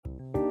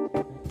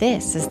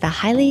This is the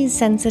Highly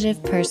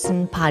Sensitive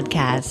Person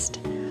Podcast,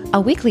 a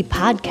weekly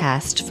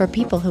podcast for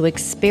people who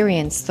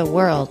experience the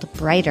world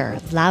brighter,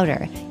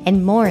 louder,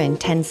 and more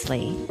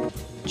intensely.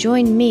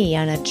 Join me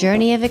on a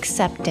journey of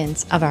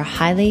acceptance of our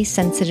highly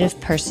sensitive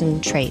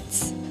person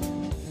traits.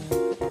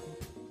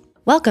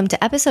 Welcome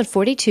to episode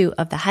 42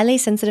 of the Highly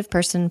Sensitive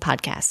Person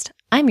Podcast.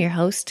 I'm your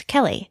host,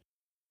 Kelly.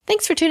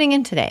 Thanks for tuning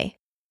in today.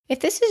 If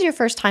this is your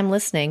first time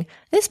listening,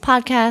 this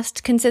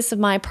podcast consists of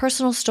my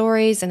personal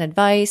stories and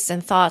advice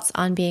and thoughts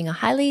on being a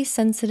highly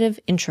sensitive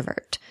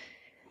introvert.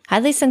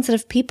 Highly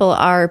sensitive people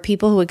are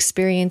people who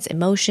experience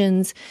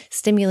emotions,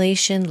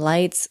 stimulation,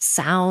 lights,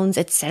 sounds,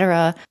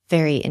 etc.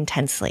 very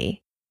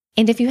intensely.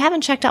 And if you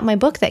haven't checked out my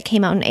book that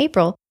came out in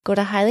April, go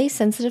to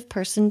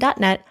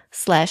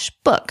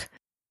highlysensitiveperson.net/book.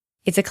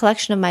 It's a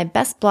collection of my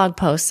best blog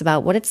posts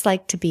about what it's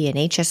like to be an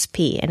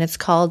HSP, and it's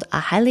called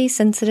A Highly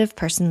Sensitive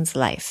Person's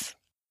Life.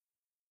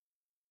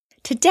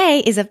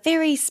 Today is a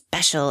very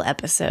special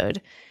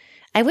episode.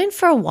 I went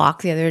for a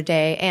walk the other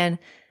day and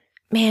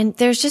man,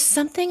 there's just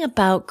something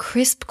about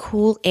crisp,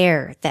 cool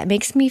air that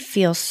makes me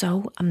feel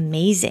so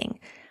amazing.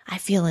 I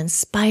feel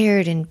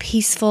inspired and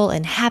peaceful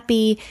and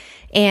happy.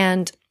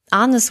 And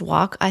on this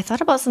walk, I thought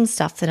about some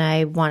stuff that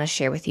I want to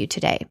share with you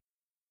today.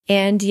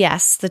 And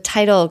yes, the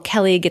title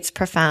Kelly Gets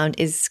Profound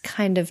is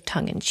kind of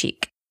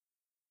tongue-in-cheek.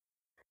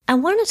 I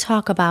want to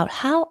talk about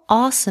how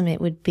awesome it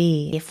would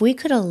be if we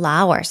could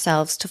allow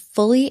ourselves to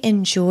fully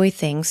enjoy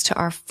things to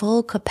our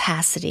full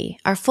capacity,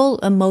 our full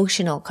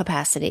emotional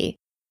capacity,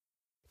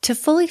 to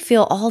fully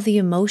feel all the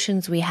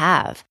emotions we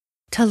have,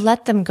 to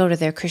let them go to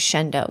their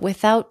crescendo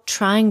without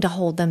trying to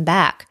hold them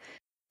back,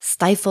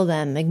 stifle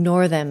them,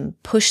 ignore them,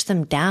 push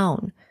them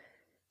down.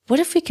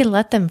 What if we could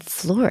let them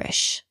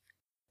flourish?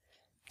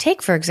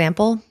 Take, for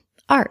example,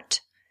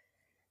 art.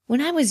 When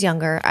I was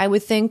younger, I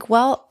would think,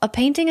 well, a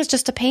painting is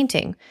just a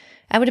painting.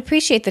 I would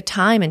appreciate the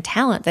time and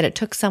talent that it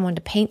took someone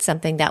to paint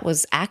something that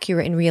was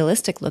accurate and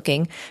realistic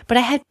looking, but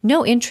I had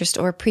no interest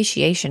or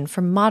appreciation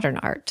for modern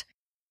art.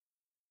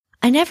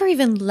 I never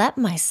even let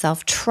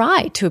myself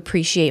try to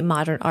appreciate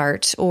modern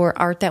art or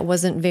art that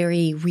wasn't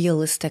very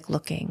realistic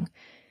looking.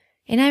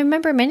 And I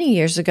remember many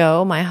years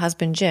ago, my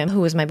husband Jim,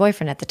 who was my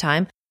boyfriend at the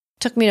time,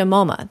 took me to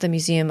MoMA, the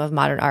Museum of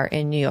Modern Art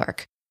in New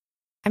York.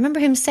 I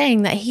remember him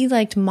saying that he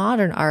liked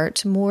modern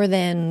art more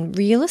than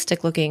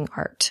realistic looking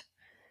art.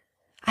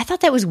 I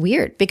thought that was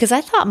weird because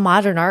I thought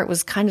modern art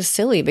was kind of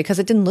silly because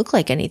it didn't look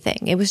like anything.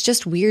 It was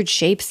just weird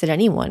shapes that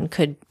anyone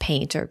could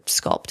paint or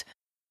sculpt.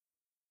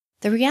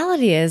 The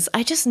reality is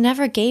I just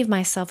never gave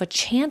myself a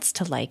chance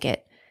to like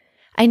it.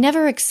 I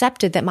never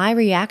accepted that my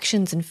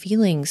reactions and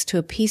feelings to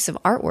a piece of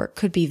artwork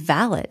could be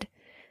valid.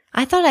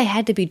 I thought I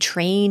had to be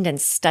trained and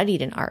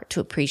studied in art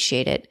to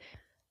appreciate it.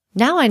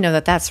 Now I know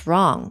that that's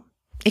wrong.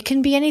 It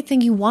can be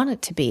anything you want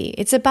it to be.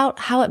 It's about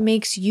how it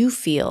makes you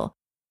feel.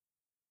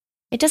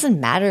 It doesn't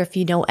matter if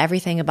you know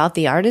everything about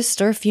the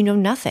artist or if you know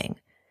nothing.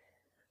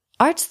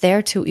 Art's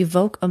there to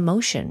evoke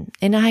emotion,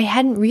 and I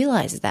hadn't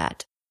realized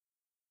that.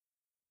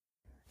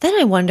 Then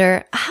I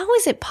wonder, how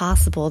is it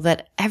possible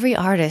that every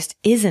artist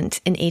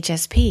isn't an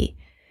HSP?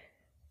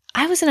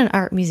 I was in an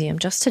art museum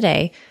just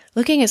today,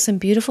 looking at some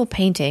beautiful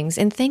paintings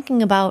and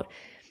thinking about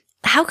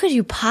how could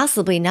you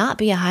possibly not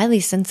be a highly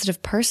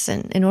sensitive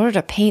person in order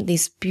to paint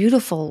these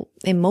beautiful,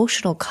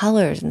 emotional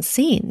colors and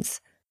scenes?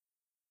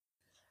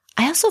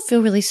 I also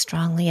feel really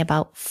strongly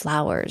about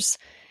flowers.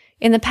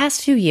 In the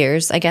past few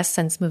years, I guess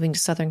since moving to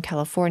Southern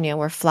California,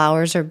 where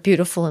flowers are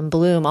beautiful and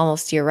bloom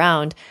almost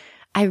year-round,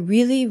 I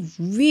really,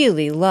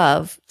 really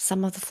love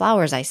some of the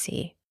flowers I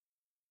see.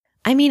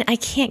 I mean, I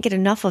can't get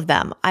enough of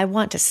them. I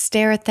want to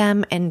stare at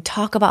them and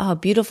talk about how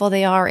beautiful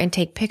they are and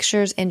take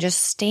pictures and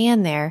just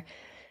stand there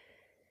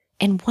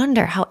and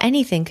wonder how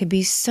anything could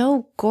be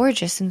so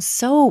gorgeous and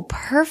so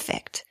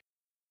perfect.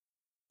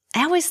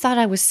 I always thought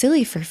I was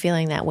silly for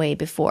feeling that way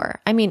before.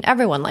 I mean,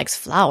 everyone likes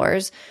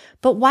flowers,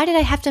 but why did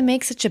I have to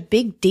make such a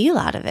big deal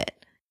out of it?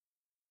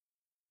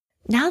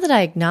 Now that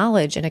I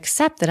acknowledge and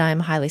accept that I am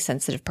a highly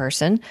sensitive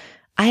person,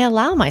 I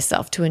allow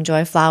myself to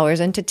enjoy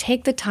flowers and to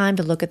take the time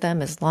to look at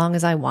them as long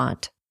as I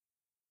want.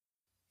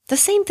 The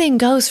same thing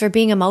goes for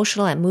being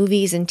emotional at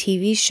movies and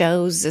TV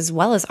shows as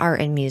well as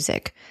art and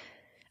music.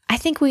 I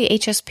think we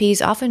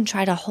HSPs often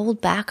try to hold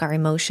back our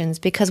emotions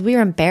because we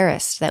are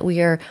embarrassed that we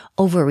are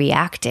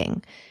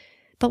overreacting.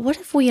 But what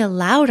if we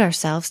allowed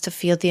ourselves to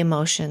feel the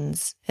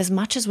emotions as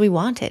much as we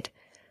wanted?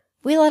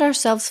 We let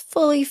ourselves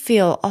fully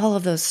feel all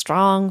of those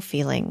strong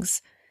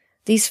feelings,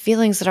 these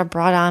feelings that are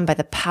brought on by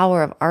the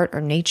power of art or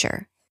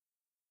nature.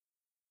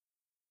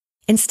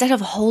 Instead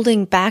of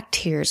holding back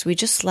tears, we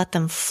just let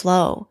them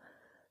flow.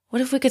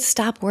 What if we could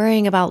stop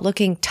worrying about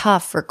looking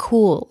tough or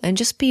cool and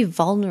just be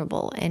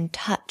vulnerable and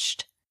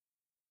touched?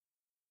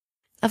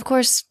 Of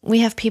course, we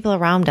have people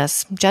around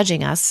us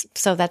judging us,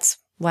 so that's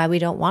why we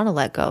don't want to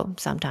let go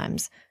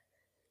sometimes.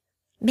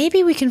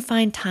 Maybe we can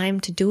find time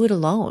to do it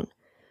alone.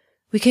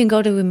 We can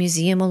go to a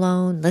museum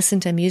alone, listen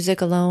to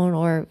music alone,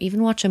 or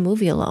even watch a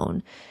movie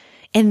alone.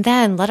 And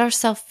then let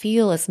ourselves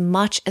feel as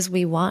much as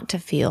we want to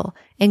feel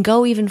and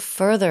go even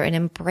further and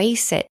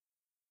embrace it.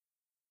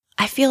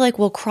 I feel like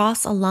we'll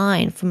cross a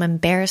line from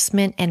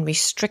embarrassment and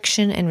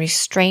restriction and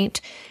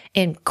restraint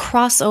and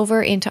cross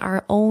over into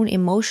our own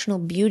emotional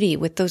beauty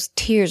with those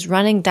tears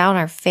running down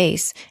our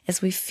face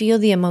as we feel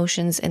the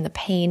emotions and the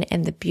pain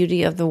and the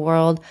beauty of the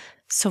world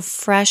so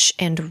fresh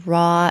and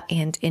raw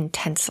and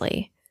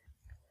intensely.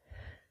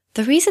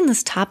 The reason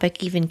this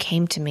topic even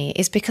came to me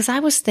is because I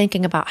was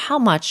thinking about how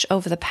much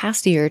over the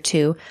past year or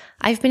two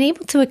I've been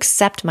able to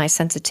accept my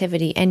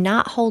sensitivity and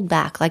not hold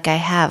back like I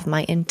have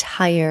my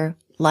entire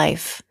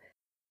life.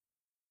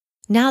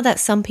 Now that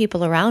some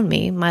people around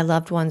me, my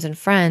loved ones and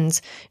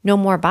friends, know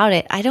more about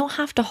it, I don't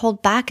have to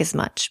hold back as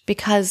much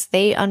because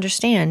they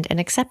understand and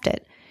accept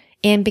it,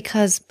 and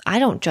because I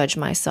don't judge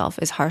myself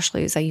as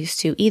harshly as I used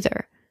to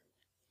either.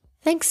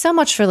 Thanks so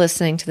much for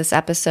listening to this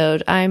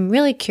episode. I'm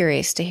really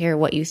curious to hear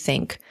what you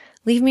think.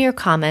 Leave me your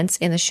comments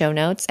in the show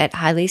notes at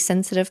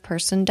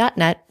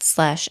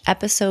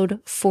highlysensitiveperson.net/episode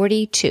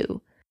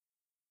 42.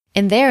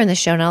 And there in the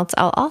show notes,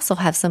 I'll also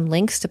have some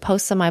links to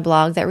posts on my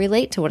blog that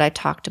relate to what I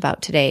talked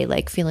about today,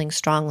 like feeling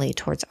strongly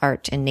towards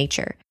art and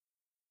nature.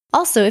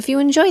 Also, if you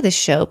enjoy this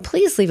show,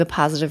 please leave a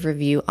positive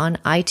review on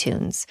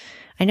iTunes.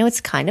 I know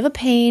it's kind of a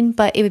pain,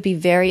 but it would be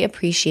very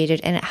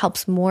appreciated and it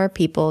helps more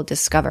people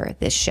discover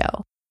this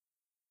show.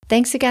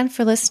 Thanks again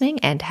for listening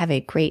and have a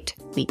great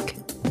week.